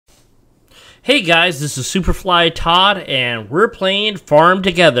Hey guys, this is SuperFlyTodd, and we're playing Farm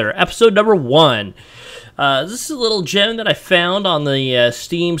Together, episode number 1. This is a little gem that I found on the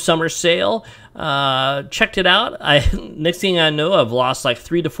Steam summer sale. Checked it out. Next thing I know, I've lost like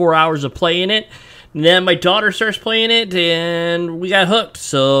 3 to 4 hours of playing it. And then my daughter starts playing it, and we got hooked.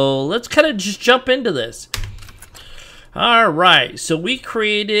 So let's kind of just jump into this. Alright, so we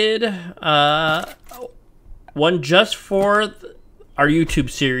created one just for our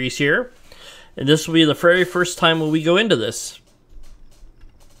YouTube series here. And this will be the very first time when we go into this.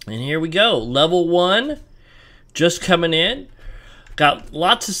 And here we go. Level 1. Just coming in. Got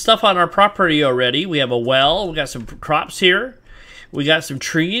lots of stuff on our property already. We have a well. We got some crops here. We got some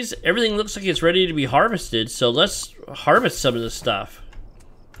trees. Everything looks like it's ready to be harvested. So let's harvest some of this stuff.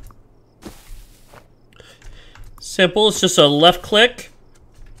 Simple. It's just a left click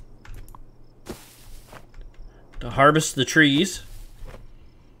to harvest the trees.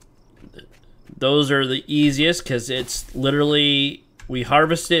 Those are the easiest because it's literally, we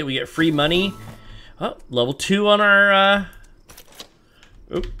harvest it, we get free money. Oh, level 2 on our,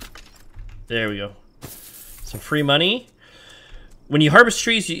 there we go. Some free money. When you harvest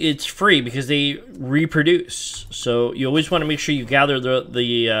trees, it's free because they reproduce. So you always want to make sure you gather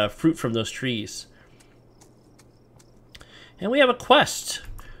the fruit from those trees. And we have a quest.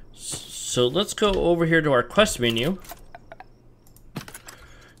 So let's go over here to our quest menu.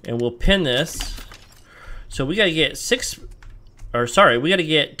 And we'll pin this. So we gotta get we gotta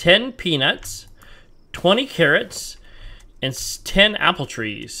get 10 peanuts, 20 carrots, and 10 apple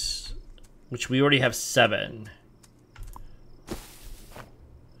trees, which we already have 7.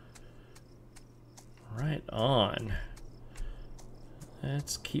 Right on.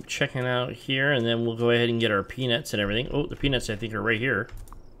 Let's keep checking out here, and then we'll go ahead and get our peanuts and everything. Oh, the peanuts I think are right here.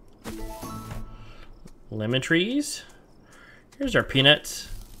 Lemon trees. Here's our peanuts.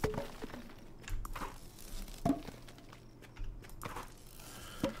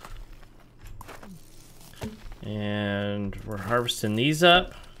 And we're harvesting these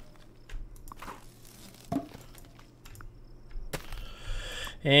up.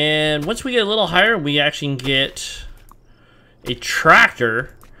 And once we get a little higher, we actually can get a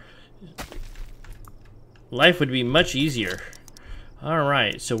tractor. Life would be much easier.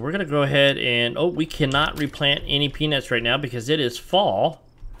 Alright, so we're going to go ahead and... Oh, we cannot replant any peanuts right now because it is fall.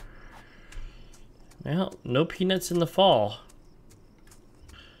 Well, no peanuts in the fall.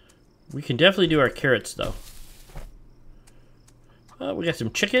 We can definitely do our carrots, though. We got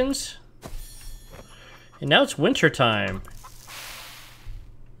some chickens. And now it's winter time.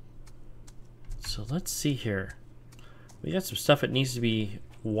 So let's see here. We got some stuff that needs to be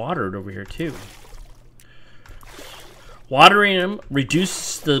watered over here too. Watering them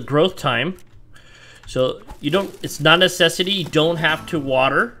reduces the growth time. So it's not a necessity. You don't have to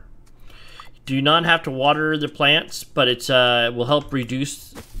water. You do not have to water the plants, but it will help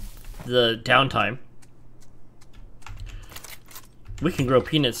reduce the downtime. We can grow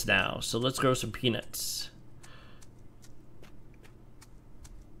peanuts now, so let's grow some peanuts.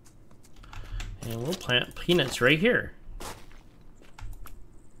 And we'll plant peanuts right here.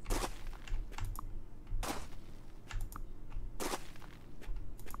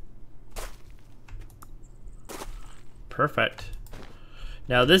 Perfect.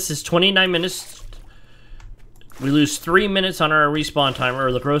 Now this is 29 minutes. We lose 3 minutes on our respawn timer,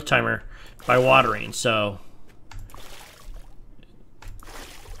 or the growth timer, by watering, so...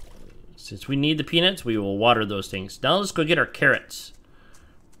 Since we need the peanuts, we will water those things. Now let's go get our carrots.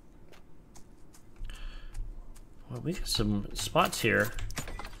 Well, we got some spots here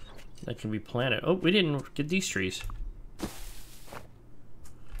that can be planted. Oh, we didn't get these trees.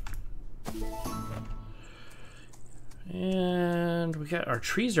 And we got our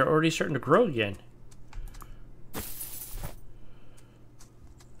trees are already starting to grow again.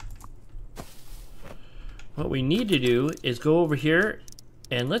 What we need to do is go over here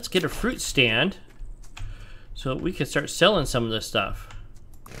and let's get a fruit stand so we can start selling some of this stuff.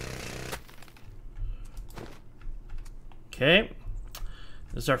 Okay,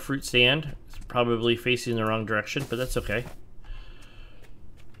 this is our fruit stand. It's probably facing the wrong direction, but that's okay.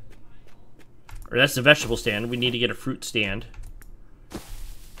 Or that's the vegetable stand. We need to get a fruit stand.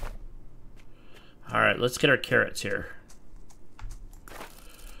 Alright, let's get our carrots here.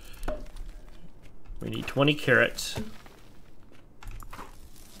 We need 20 carrots.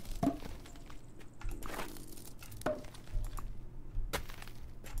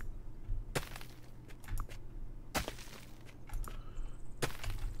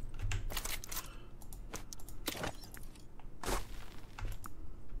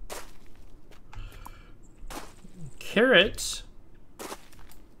 Carrots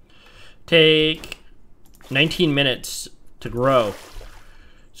take 19 minutes to grow.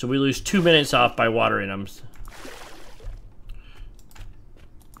 So we lose 2 minutes off by watering them.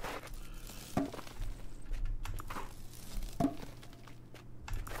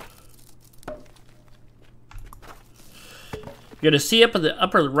 You're going to see up in the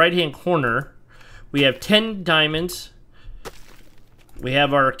upper right-hand corner, we have 10 diamonds. We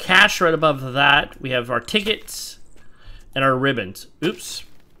have our cash right above that. We have our tickets and our ribbons. Oops.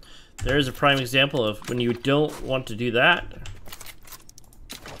 There's a prime example of when you don't want to do that.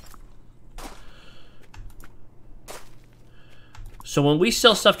 So when we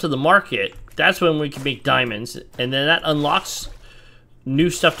sell stuff to the market, that's when we can make diamonds, and then that unlocks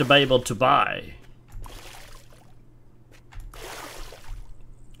new stuff to be able to buy.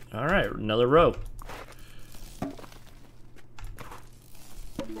 All right, another row.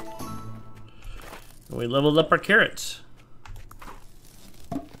 And we leveled up our carrots.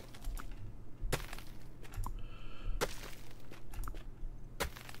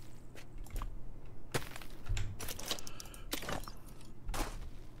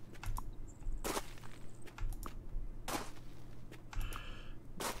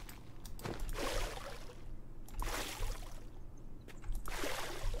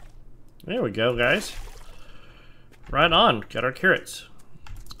 There we go, guys. Right on. Got our carrots.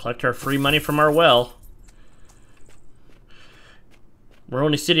 Let's collect our free money from our well. We're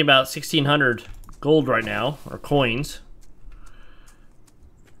only sitting about 1,600 gold right now, or coins.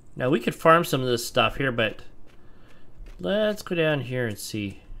 Now we could farm some of this stuff here, but let's go down here and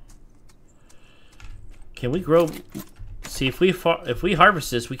see. Can we grow? See, if we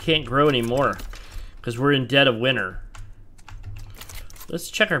harvest this, we can't grow anymore because we're in dead of winter. Let's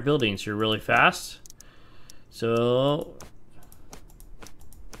check our buildings here really fast. So,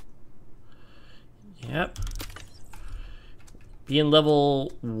 yep. Being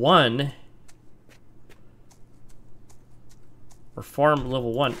level 1, or farm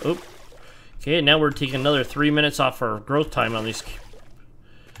level 1. Oop. Okay, now we're taking another 3 minutes off our growth time on these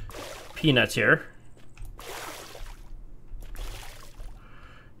peanuts here.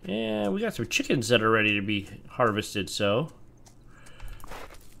 And we got some chickens that are ready to be harvested, so.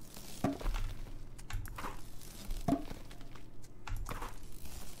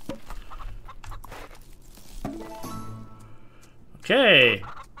 Okay,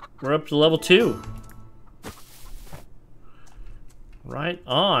 we're up to level 2. Right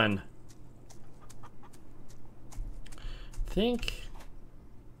on. I think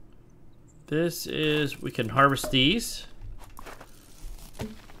this is, we can harvest these.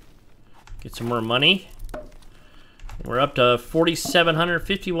 Get some more money. We're up to 4,700,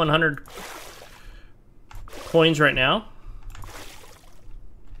 5,100 coins right now.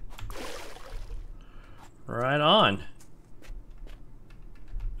 Right on.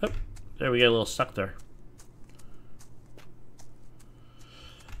 Oh, there we get a little stuck there.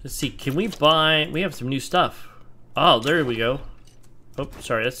 Let's see, can we buy, we have some new stuff. Oh, there we go. Oh,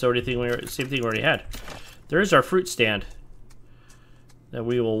 sorry, that's the already thing same thing we already had. There's our fruit stand that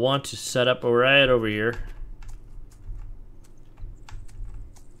we will want to set up right over here.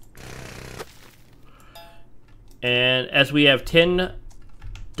 And as we have 10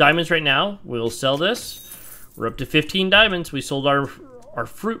 diamonds right now, we'll sell this. We're up to 15 diamonds. We sold our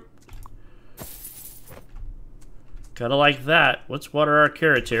fruit. Gotta like that. Let's water our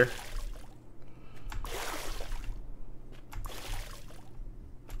carrots here.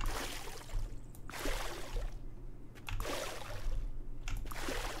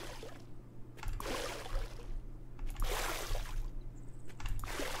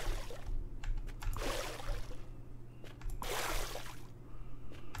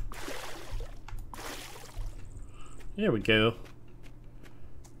 There we go.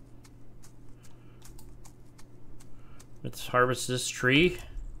 Let's harvest this tree.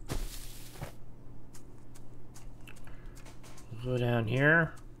 We'll go down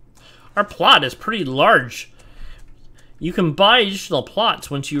here. Our plot is pretty large. You can buy additional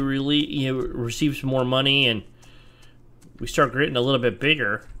plots once you receive some more money and we start getting a little bit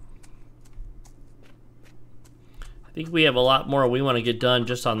bigger. I think we have a lot more we want to get done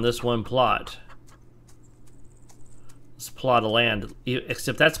just on this one plot. This plot of land,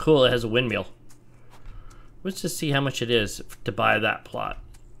 except that's cool, it has a windmill. Let's just see how much it is to buy that plot.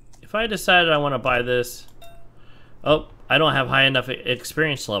 If I decided I want to buy this, oh, I don't have high enough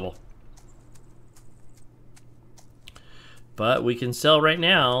experience level. But we can sell right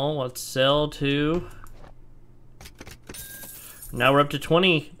now. Let's sell to, now we're up to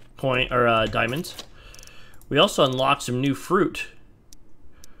 20 diamonds. We also unlocked some new fruit.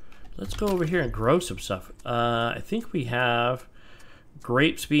 Let's go over here and grow some stuff. I think we have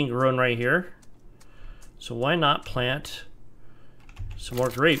grapes being grown right here. So why not plant some more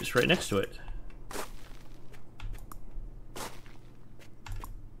grapes right next to it?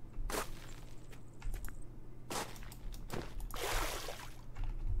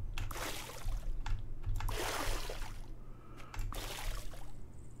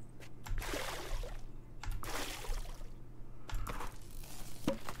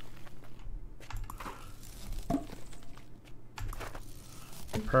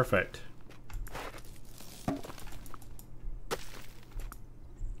 Perfect.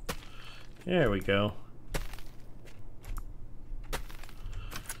 There we go.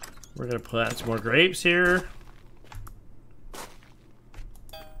 We're gonna plant some more grapes here.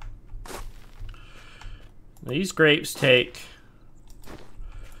 These grapes take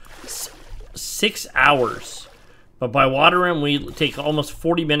 6 hours, but by watering them, we take almost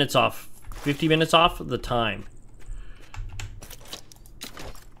 40 minutes off, 50 minutes off of the time.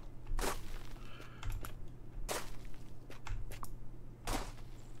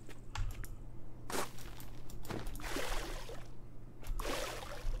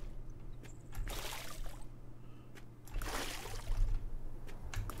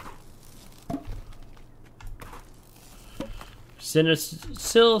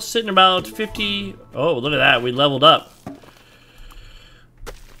 Still sitting about 50. Oh, look at that. We leveled up.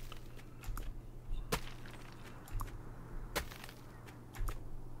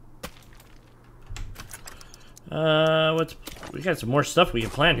 We got some more stuff we can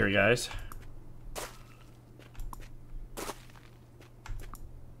plant here, guys.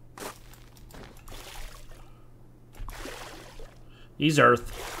 These are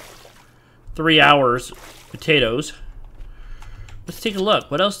 3 hours potatoes. Let's take a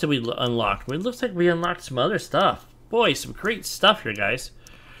look. What else did we unlock? It looks like we unlocked some other stuff. Boy, some great stuff here, guys.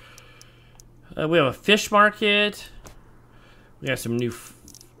 We have a fish market. We got some new...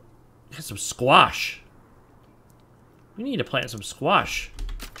 We got some squash. We need to plant some squash.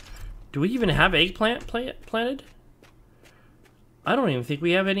 Do we even have eggplant planted? I don't even think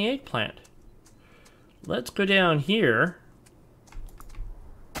we have any eggplant. Let's go down here.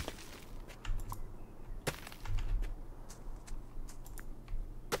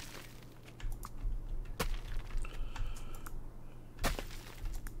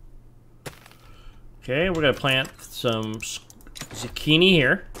 Okay, we're gonna plant some zucchini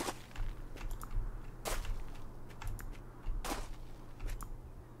here.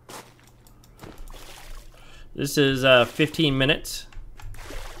 This is 15 minutes.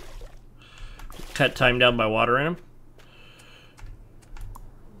 Cut time down by watering them.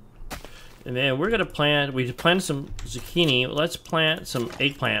 And then we're gonna plant, we planted some zucchini. Let's plant some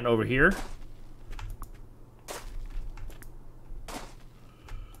eggplant over here.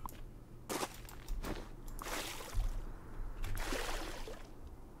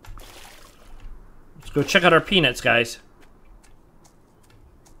 Go check out our peanuts, guys.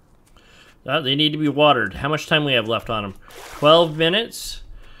 They need to be watered. How much time we have left on them? 12 minutes.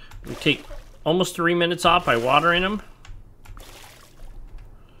 We take almost 3 minutes off by watering them.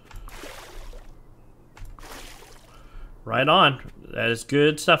 Right on. That is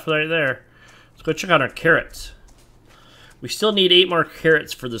good stuff right there. Let's go check out our carrots. We still need 8 more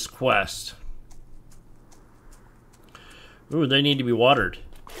carrots for this quest. Ooh, they need to be watered.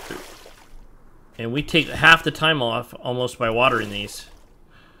 And we take half the time off almost by watering these.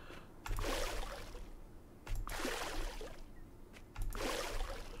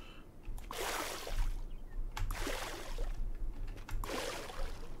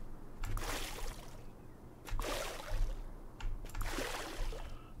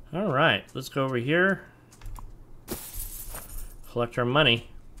 All right, let's go over here. Collect our money.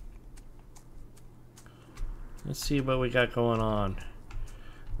 Let's see what we got going on.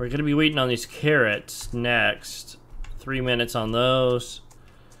 We're going to be waiting on these carrots next. 3 minutes on those.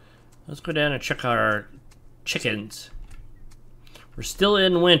 Let's go down and check out our chickens. We're still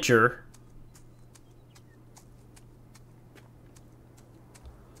in winter.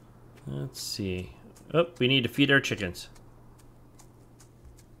 Let's see. Oh, we need to feed our chickens.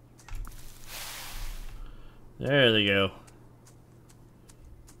 There they go.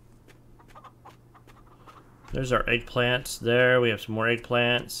 There's our eggplants there. We have some more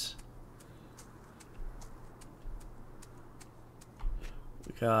eggplants.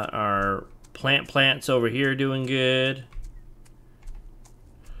 We got our plants over here doing good.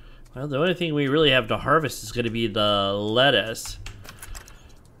 Well, the only thing we really have to harvest is going to be the lettuce.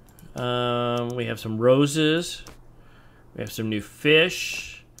 We have some roses. We have some new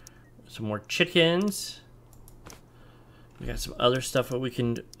fish. Some more chickens. We got some other stuff that we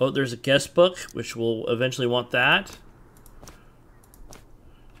can... Oh, there's a guest book, which we'll eventually want that.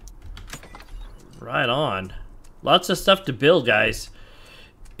 Right on. Lots of stuff to build, guys.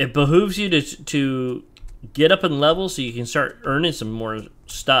 It behooves you to get up in level so you can start earning some more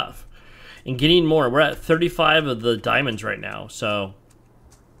stuff and getting more. We're at 35 of the diamonds right now, so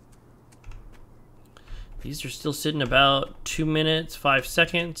these are still sitting about 2 minutes, 5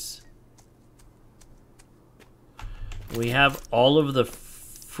 seconds. We have all of the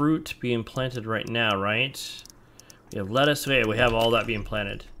fruit being planted right now, right? We have lettuce. Okay, we have all that being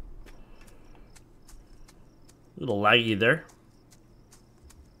planted. A little laggy there.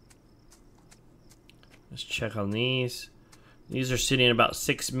 Let's check on these. These are sitting about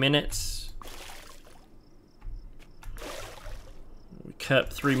 6 minutes. We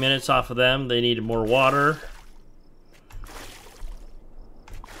cut 3 minutes off of them. They needed more water.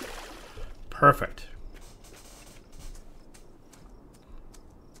 Perfect.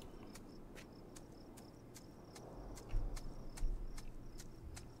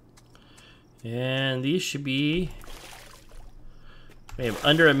 And these should be... We have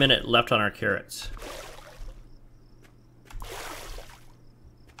under a minute left on our carrots.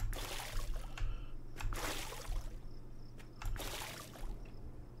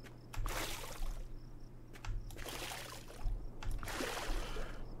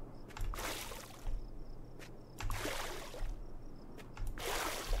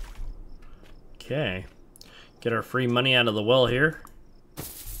 Okay, get our free money out of the well here.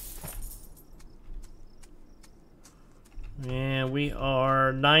 And we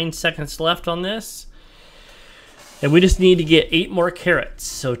are 9 seconds left on this. And we just need to get 8 more carrots.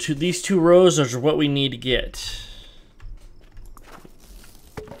 So to these 2 rows, those are what we need to get.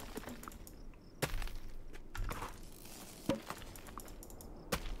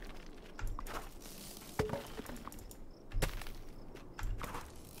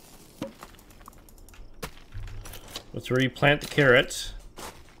 Let's replant the carrots.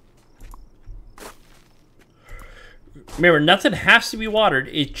 Remember, nothing has to be watered.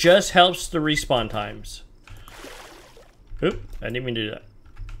 It just helps the respawn times. Oop, I didn't mean to do that.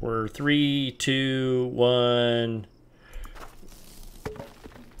 We're 3, 2, 1.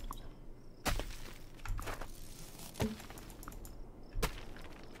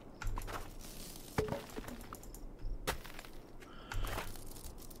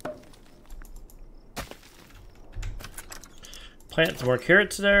 Plant some more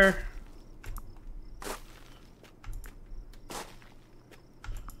carrots there.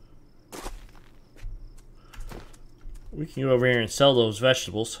 We can go over here and sell those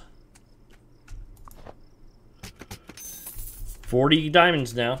vegetables. 40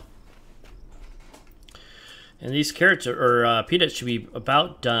 diamonds now. And these carrots or peanuts should be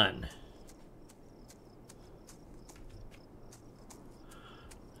about done.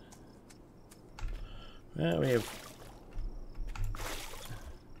 Well, we have...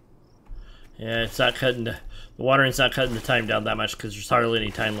 Yeah, it's not cutting the watering's not cutting the time down that much because there's hardly any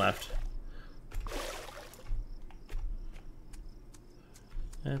time left.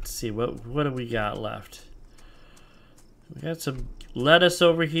 Let's see, what do we got left? We got some lettuce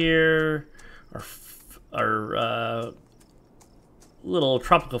over here. Our little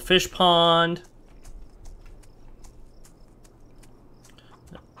tropical fish pond.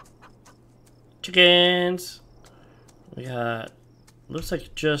 Chickens. We got, looks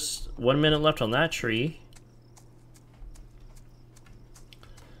like just 1 minute left on that tree.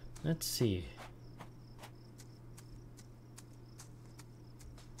 Let's see.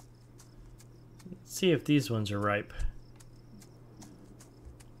 See if these ones are ripe.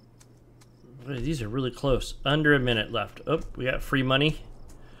 These are really close. Under a minute left. Oh, we got free money.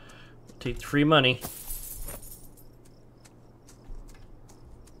 We'll take the free money.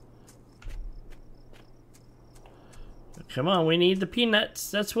 Come on, we need the peanuts.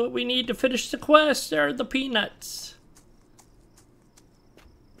 That's what we need to finish the quest. There are the peanuts.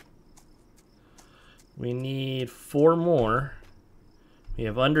 We need 4 more. We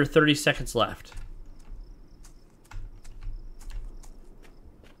have under 30 seconds left.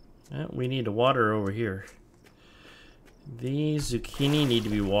 We need to water over here. These zucchini need to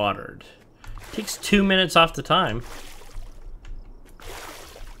be watered. Takes 2 minutes off the time.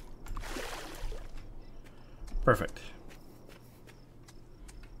 Perfect.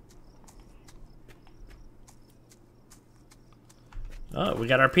 Oh, we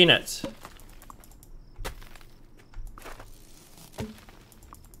got our peanuts.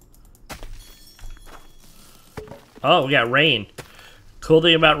 Oh, we got rain. Cool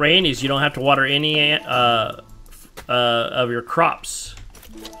thing about rain is you don't have to water any of your crops.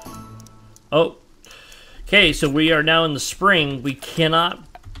 Oh, okay. So we are now in the spring. We cannot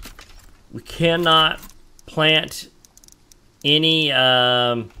plant any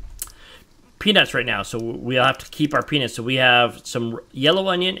peanuts right now, so we'll have to keep our peanuts. So we have some yellow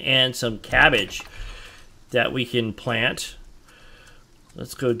onion and some cabbage that we can plant.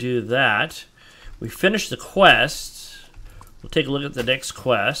 Let's go do that. We finished the quest. We'll take a look at the next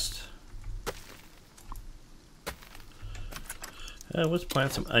quest. Let's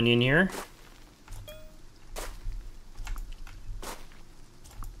plant some onion here.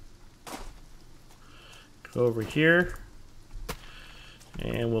 Go over here.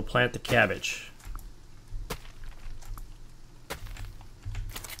 And we'll plant the cabbage.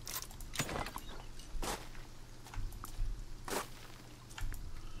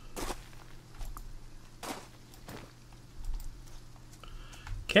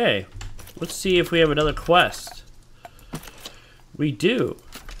 Okay, let's see if we have another quest. We do.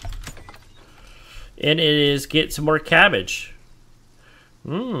 And it is get some more cabbage.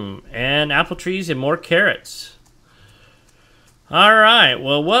 And apple trees and more carrots. Alright,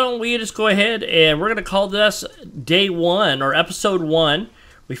 well, why don't we just go ahead and we're going to call this day 1 or episode 1.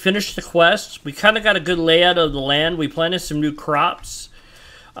 We finished the quest. We kind of got a good layout of the land. We planted some new crops.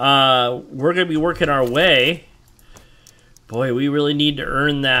 We're going to be working our way. Boy, we really need to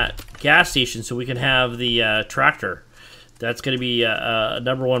earn that gas station so we can have the tractor. That's going to be a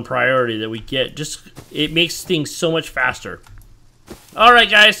 #1 priority that we get. Just, it makes things so much faster. Alright,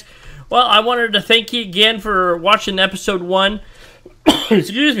 guys. Well, I wanted to thank you again for watching episode 1.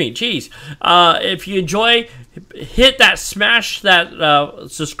 Excuse me, jeez. If you enjoy, hit that, smash that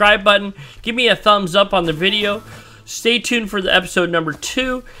subscribe button. Give me a thumbs up on the video. Stay tuned for the episode number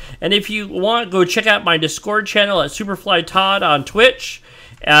 2. And if you want, go check out my Discord channel at SuperFlyTodd on Twitch.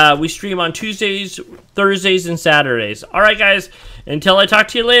 We stream on Tuesdays, Thursdays, and Saturdays. All right, guys. Until I talk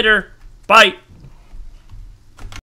to you later. Bye.